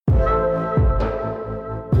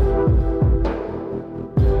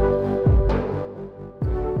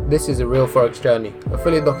This is a real Forex journey, a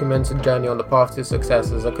fully documented journey on the path to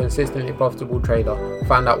success as a consistently profitable trader.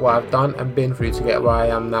 Find out what I've done and been through to get where I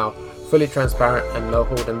am now. Fully transparent and no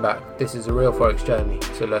holding back. This is a real Forex journey,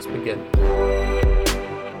 so let's begin.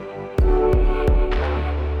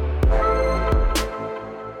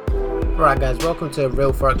 Alright guys, welcome to a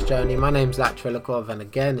real Forex journey. My name's Zach Trilikov, and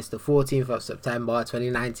again it's the 14th of September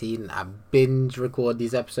 2019. I binge record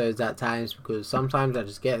these episodes at times because sometimes I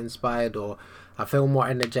just get inspired or I feel more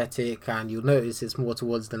energetic, and you'll notice it's more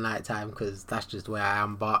towards the night time because that's just where I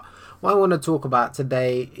am. But what I want to talk about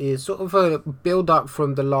today is sort of a build up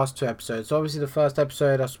from the last two episodes. So obviously the first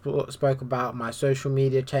episode I spoke about my social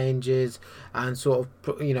media changes and sort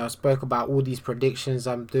of, I spoke about all these predictions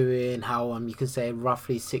I'm doing, how you can say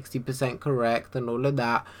roughly 60% correct and all of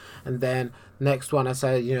that. And then next one I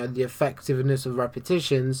said, the effectiveness of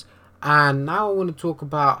repetitions. And now I want to talk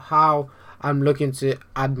about how I'm looking to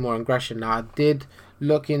add more aggression. Now I did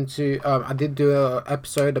look into I did do an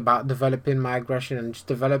episode about developing my aggression and just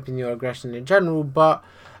developing your aggression in general, but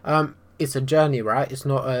it's a journey, right? It's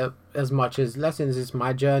not as much as lessons. It's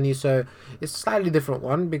my journey, so it's a slightly different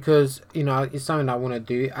one because it's something I want to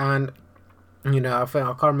do. And I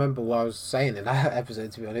can't remember what I was saying in that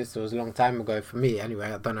episode, to be honest. It was a long time ago for me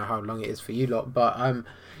anyway. I don't know how long it is for you lot, but I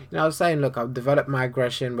was saying, look, I've developed my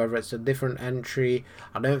aggression, whether it's a different entry.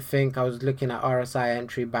 I don't think I was looking at RSI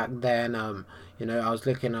entry back then. I was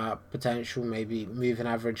looking at potential maybe moving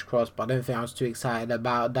average cross, but I don't think I was too excited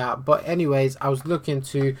about that. But anyways, I was looking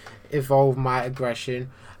to evolve my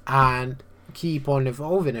aggression and keep on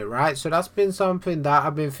evolving it, right? So that's been something that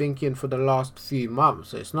I've been thinking for the last few months.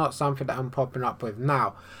 So it's not something that I'm popping up with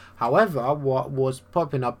now. However, what was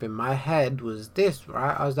popping up in my head was this,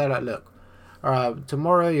 right? I was there like, look,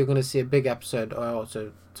 tomorrow you're going to see a big episode.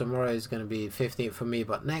 So tomorrow is going to be 15th for me,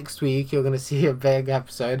 but next week you're going to see a big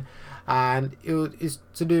episode, and it's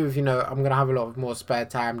to do with I'm going to have a lot of more spare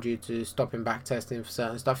time due to stopping back testing for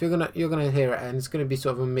certain stuff. You're gonna hear it, and it's going to be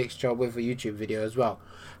sort of a mixture with a YouTube video as well.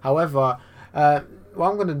 However, what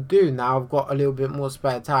I'm going to do now, I've got a little bit more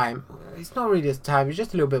spare time. It's not really this time, it's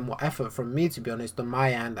just a little bit more effort from me, to be honest, on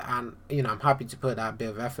my end, and I'm happy to put that bit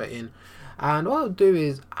of effort in. And what I'll do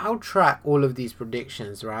is I'll track all of these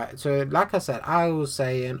predictions, right? So like I said, I was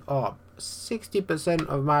saying 60%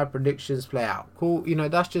 of my predictions play out. Cool.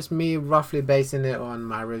 That's just me roughly basing it on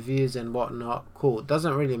my reviews and whatnot. Cool. It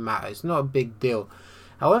doesn't really matter. It's not a big deal.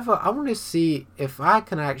 However, I want to see if I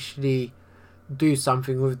can actually do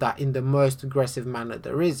something with that in the most aggressive manner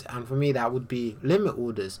there is. And for me, that would be limit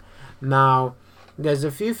orders. Now, there's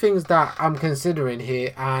a few things that I'm considering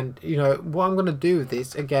here, and what I'm going to do with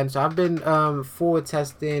this again. So I've been forward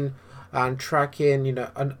testing and tracking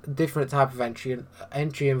a different type of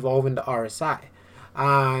entry involving the RSI,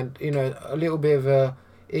 and a little bit of a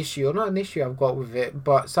issue, or not an issue I've got with it,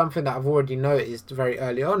 but something that I've already noticed very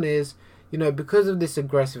early on is because of this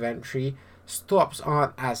aggressive entry, stops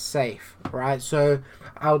aren't as safe, right? So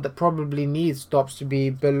I would probably need stops to be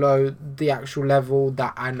below the actual level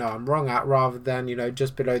that I know I'm wrong at, rather than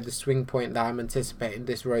just below the swing point that I'm anticipating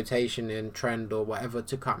this rotation in trend or whatever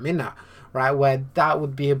to come in at, right? Where that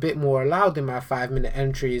would be a bit more allowed in my 5-minute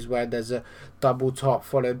entries, where there's a double top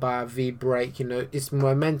followed by a V break. It's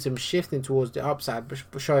momentum shifting towards the upside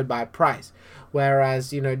showed by price,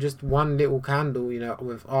 whereas just one little candle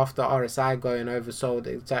with after RSI going oversold,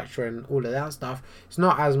 etc., and all of that stuff, it's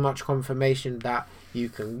not as much confirmation that you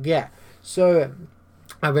can get. So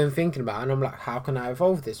I've been thinking about it, and I'm like, how can I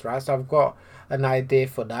evolve this, right? So I've got an idea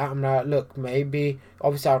for that. I'm like, look, maybe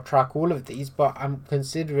obviously I'll track all of these, but I'm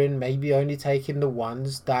considering maybe only taking the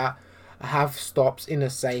ones that have stops in a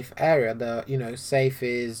safe area. The safe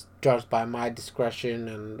is judged by my discretion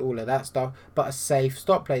and all of that stuff, but a safe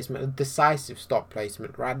stop placement, a decisive stop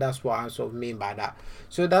placement, right? That's what I sort of mean by that.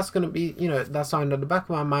 So that's going to be that's something at the back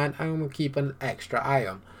of my mind. I'm going to keep an extra eye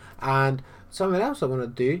on. And something else I want to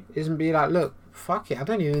do is be like, look, fuck it, I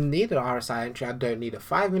don't even need an RSI entry, I don't need a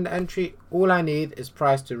 5-minute entry. All I need is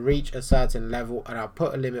price to reach a certain level, and I'll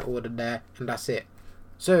put a limit order there, and that's it.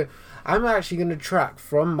 So I'm actually going to track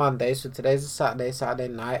from Monday. So today's a Saturday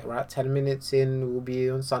night, right? 10 minutes in will be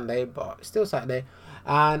on Sunday, but still Saturday.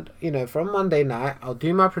 And from Monday night I'll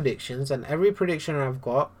do my predictions, and every prediction I've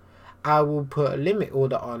got I will put a limit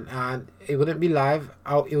order on, and it wouldn't be live.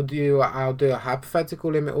 I'll do a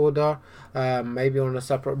hypothetical limit order, maybe on a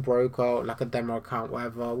separate broker, like a demo account,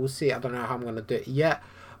 whatever. We'll see. I don't know how I'm going to do it yet,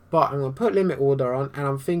 but I'm going to put limit order on, and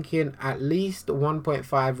I'm thinking at least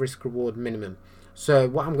 1.5 risk reward minimum. So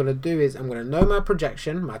what I'm going to do is I'm going to know my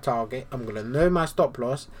projection, my target, I'm going to know my stop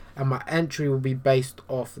loss, and my entry will be based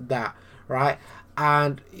off that, right?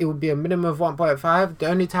 And it will be a minimum of 1.5. The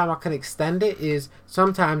only time I can extend it is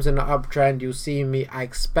sometimes in the uptrend you'll see me, I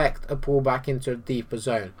expect a pullback into a deeper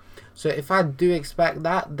zone. So if I do expect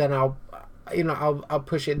that, then I'll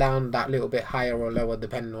push it down that little bit higher or lower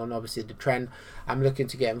depending on obviously the trend I'm looking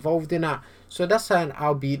to get involved in that. So that's something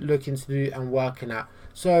I'll be looking to do and working at.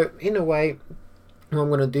 So in a way, what I'm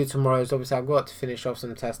going to do tomorrow is obviously I've got to finish off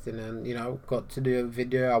some testing, and got to do a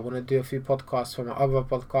video. I want to do a few podcasts from my other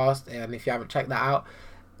podcast, and if you haven't checked that out,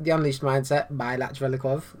 The Unleashed Mindset by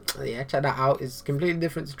Lachvelikov, yeah, check that out. It's completely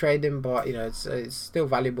different to trading, but it's still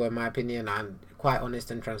valuable in my opinion and quite honest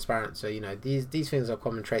and transparent. So these things are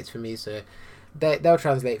common traits for me, so they'll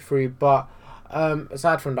translate through. But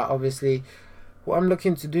aside from that, obviously what I'm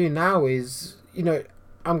looking to do now is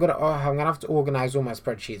I'm gonna have to organize all my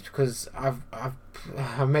spreadsheets because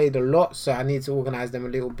I've made a lot, so I need to organize them a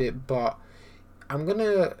little bit. But I'm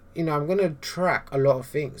gonna track a lot of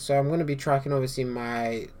things. So I'm gonna be tracking obviously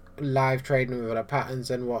my live trading with the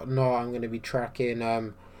patterns and whatnot. I'm gonna be tracking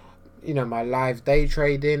my live day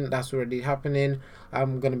trading that's already happening.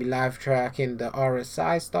 I'm gonna be live tracking the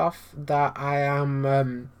RSI stuff that I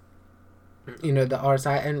am the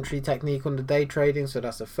RSI entry technique on the day trading. So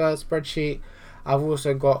that's the first spreadsheet. I've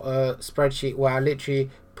also got a spreadsheet where I literally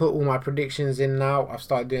put all my predictions in now. I've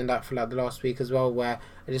started doing that for like the last week as well, where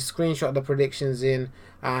I just screenshot the predictions in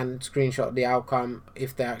and screenshot the outcome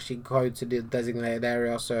if they actually go to the designated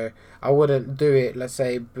area. So I wouldn't do it, let's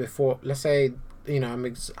say before, let's say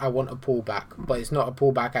I want a pullback, but it's not a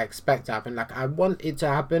pullback I expect to happen. Like I want it to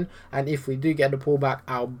happen, and if we do get the pullback,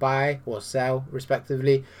 I'll buy or sell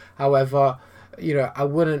respectively. However, I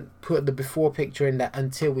wouldn't put the before picture in there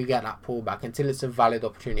until we get that pullback, until it's a valid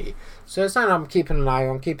opportunity. So it's something I'm keeping an eye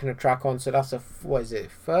on, keeping a track on. So that's fourth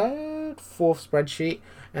spreadsheet.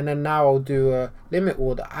 And then now I'll do a limit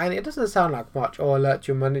order. And it doesn't sound like much, or alert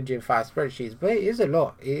you're managing 5 spreadsheets, but it is a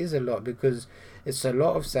lot. It is a lot because it's a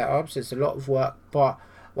lot of setups, it's a lot of work. But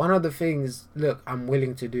one of the things, look, I'm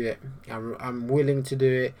willing to do it. I'm willing to do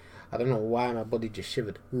it. I don't know why my body just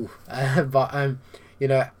shivered. But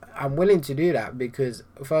I'm willing to do that because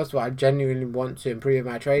first of all, I genuinely want to improve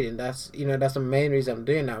my trading. That's the main reason I'm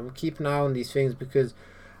doing that. I'm keeping an eye on these things because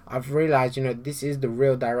I've realized this is the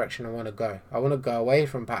real direction I want to go. I want to go away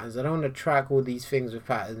from patterns. I don't want to track all these things with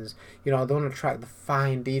patterns. I don't want to track the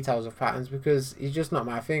fine details of patterns because it's just not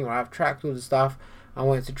my thing. Right? I've tracked all the stuff I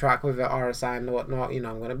wanted to track with the RSI and whatnot. I'm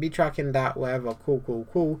going to be tracking that, whatever.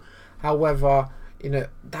 Cool. However,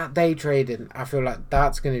 that day trading, I feel like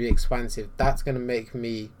that's going to be expensive. That's going to make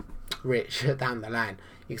me rich down the line.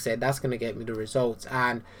 You can say that's going to get me the results,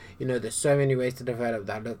 and there's so many ways to develop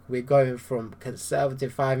that. Look, we're going from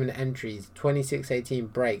conservative 5-minute entries,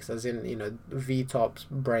 26-18 breaks, as in V-tops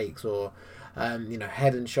breaks, or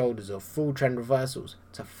head and shoulders, or full trend reversals,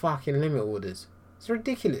 to fucking limit orders. It's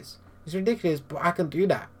ridiculous, but I can do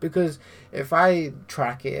that because if I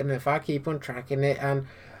track it and if I keep on tracking it, and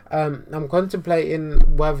I'm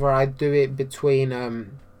contemplating whether I do it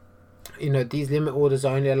between these limit orders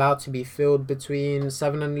are only allowed to be filled between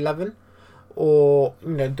 7 and 11, or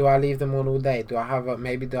do I leave them on all day? Do I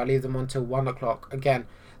leave them on till 1 o'clock? Again,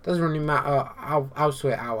 doesn't really matter. I'll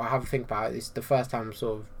sort it out. I'll have a think about it. It's the first time I'm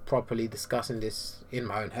sort of properly discussing this in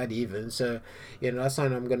my own head even, so that's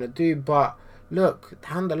something I'm gonna do. But look,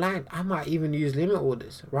 down the line, I might even use limit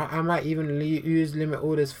orders, right? I might even use limit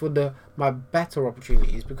orders for my better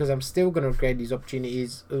opportunities, because I'm still gonna grade these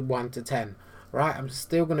opportunities 1 to 10. Right, I'm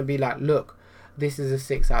still going to be like, look, this is a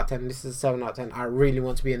 6 out of 10, this is a 7 out of 10, I really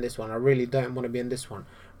want to be in this one, I really don't want to be in this one,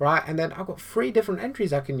 right? And then I've got 3 different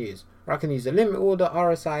entries I can use. I can use a limit order,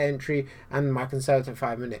 RSI entry, and my conservative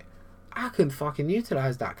 5-minute. I can fucking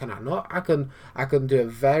utilize that, can I not? I can do a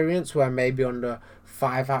variance where maybe on the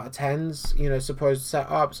 5 out of 10s, supposed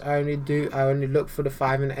setups, I only look for the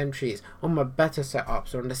 5-minute entries. On my better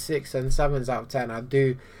setups, on the 6 and 7s out of 10, I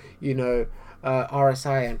do,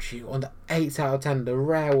 RSI entry. On the 8 out of 10, the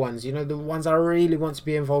rare ones, the ones I really want to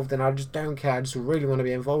be involved in, I just don't care, I just really want to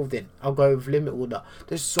be involved in, I'll go with limit order.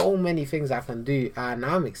 There's so many things I can do, and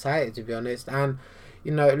I'm excited, to be honest. And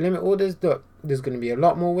limit orders, look, there's going to be a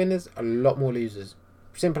lot more winners, a lot more losers,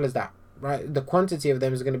 simple as that, right? The quantity of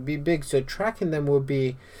them is going to be big, so tracking them will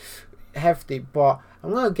be hefty, but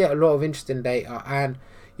I'm going to get a lot of interesting data. And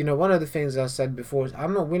one of the things I said before is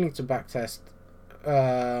I'm not willing to backtest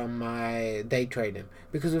my day trading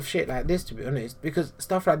because of shit like this, to be honest, because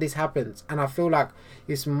stuff like this happens, and I feel like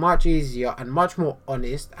it's much easier and much more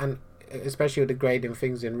honest, and especially with the grading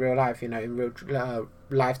things in real life, in real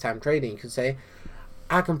lifetime trading, you can say,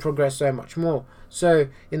 I can progress so much more. So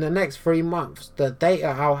in the next 3 months, the data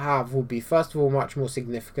I'll have will be, first of all, much more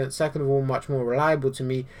significant, second of all, much more reliable to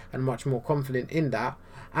me, and much more confident in that.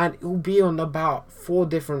 And it will be on about 4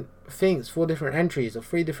 different entries, or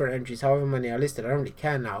 3 different entries, however many are listed. I don't really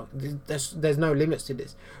care now. There's no limits to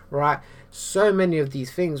this, right? So many of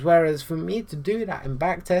these things, whereas for me to do that in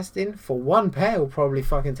back testing for one pair will probably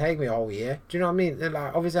fucking take me a whole year. Do you know what I mean?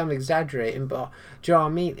 Like, obviously I'm exaggerating, but do you know what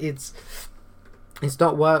I mean? It's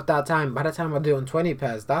not worth that time. By the time I do it on 20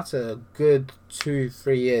 pairs, that's a good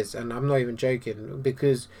 2-3 years, and I'm not even joking,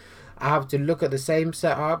 because I have to look at the same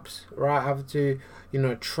setups, right? I have to,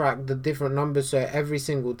 track the different numbers, so every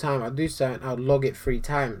single time I do something, I'll log it 3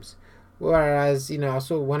 times. Whereas, I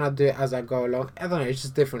saw when I do it as I go along, I don't know, it's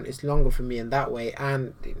just different. It's longer for me in that way,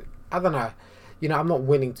 and I don't know, I'm not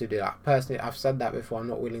willing to do that. Personally, I've said that before, I'm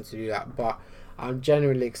not willing to do that, but I'm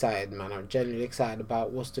genuinely excited, man. I'm genuinely excited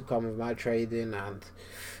about what's to come with my trading, and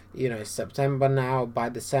it's September now. By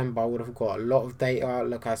December, I would have got a lot of data.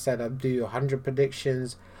 Like I said, I do 100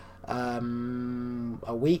 predictions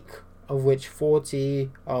a week, of which 40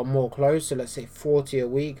 are more close. So let's say 40 a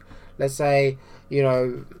week. Let's say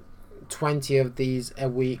 20 of these a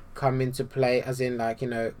week come into play, as in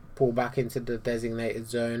pull back into the designated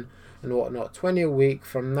zone and whatnot. 20 a week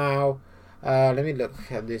from now. Let me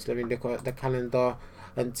look at this. Let me look at the calendar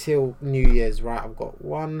until New Year's. Right, I've got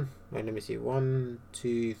 1,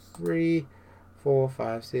 2, 3, 4,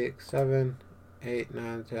 5, 6, 7, 8,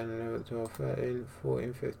 9, 10, 11, 12, 13,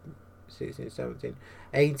 14, 15, 16, 17,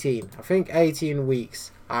 18. I think 18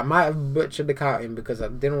 weeks. I might have butchered the counting because I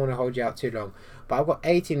didn't want to hold you out too long. But I've got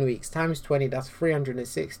 18 weeks times 20. That's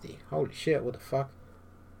 360. Holy shit, what the fuck?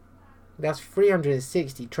 That's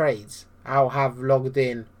 360 trades I'll have logged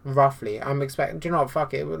in, roughly. I'm expecting, do you know what,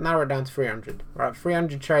 fuck it, we'll narrow it down to 300. Right,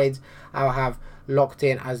 300 trades I'll have locked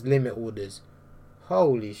in as limit orders.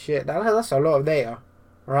 Holy shit, that's a lot of data.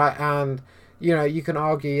 Right, and you can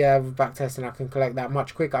argue, yeah, with backtesting I can collect that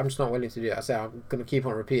much quicker. I'm just not willing to do it. I say I'm gonna keep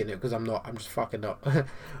on repeating it because I'm just fucking up.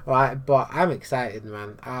 Right, but I'm excited,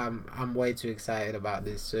 man. I'm way too excited about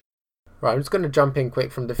this. So. Right, I'm just going to jump in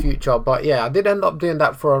quick from the future, but yeah, I did end up doing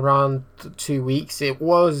that for around 2 weeks. It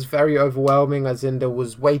was very overwhelming, as in there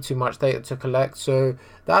was way too much data to collect. So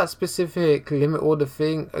that specific limit order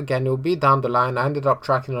thing, again, it'll be down the line. I ended up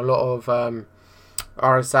tracking a lot of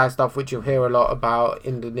RSI stuff, which you'll hear a lot about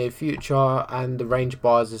in the near future, and the range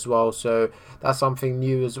bars as well. So that's something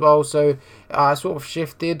new as well. So I sort of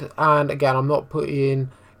shifted, and again, I'm not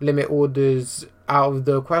putting limit orders out of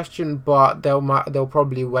the question, but they'll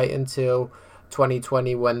probably wait until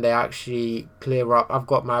 2020 when they actually clear up. I've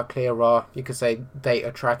got my clearer, you could say,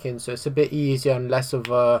 data tracking, so it's a bit easier and less of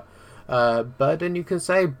a burden, you can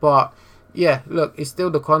say. But yeah, look, it's still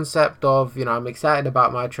the concept of, I'm excited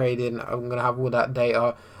about my trading. I'm gonna have all that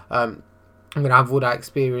data. I'm gonna have all that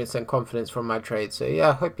experience and confidence from my trade. So yeah,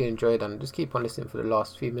 I hope you enjoyed, and just keep on listening for the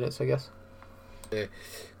last few minutes, I guess.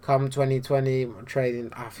 Come 2020, my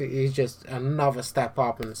trading, I think it's just another step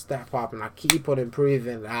up, and I keep on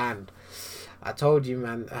improving. And I told you,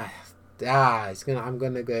 man, I'm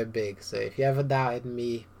gonna go big. So if you ever doubted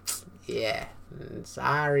me, yeah,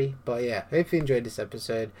 sorry, but yeah, hope you enjoyed this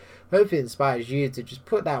episode. Hope it inspires you to just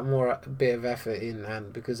put that more bit of effort in,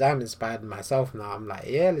 and because I'm inspired myself now, I'm like,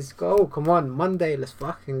 yeah, let's go, come on, Monday, let's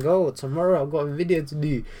fucking go. Tomorrow I've got a video to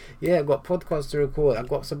do, yeah, I've got podcasts to record, I've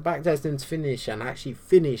got some backtesting to finish, and actually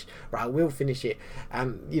finish, right, I will finish it.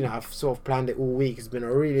 And I've sort of planned it all week. It's been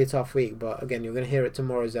a really tough week, but again, you're gonna hear it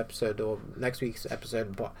tomorrow's episode or next week's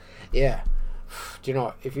episode. But yeah, do you know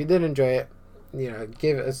what? If you did enjoy it,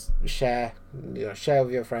 give it a share, share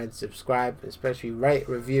with your friends, subscribe, especially rate,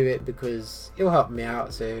 review it, because it'll help me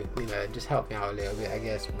out. So just help me out a little bit, I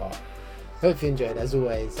guess. But hope you enjoyed, as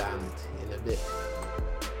always, and in a bit.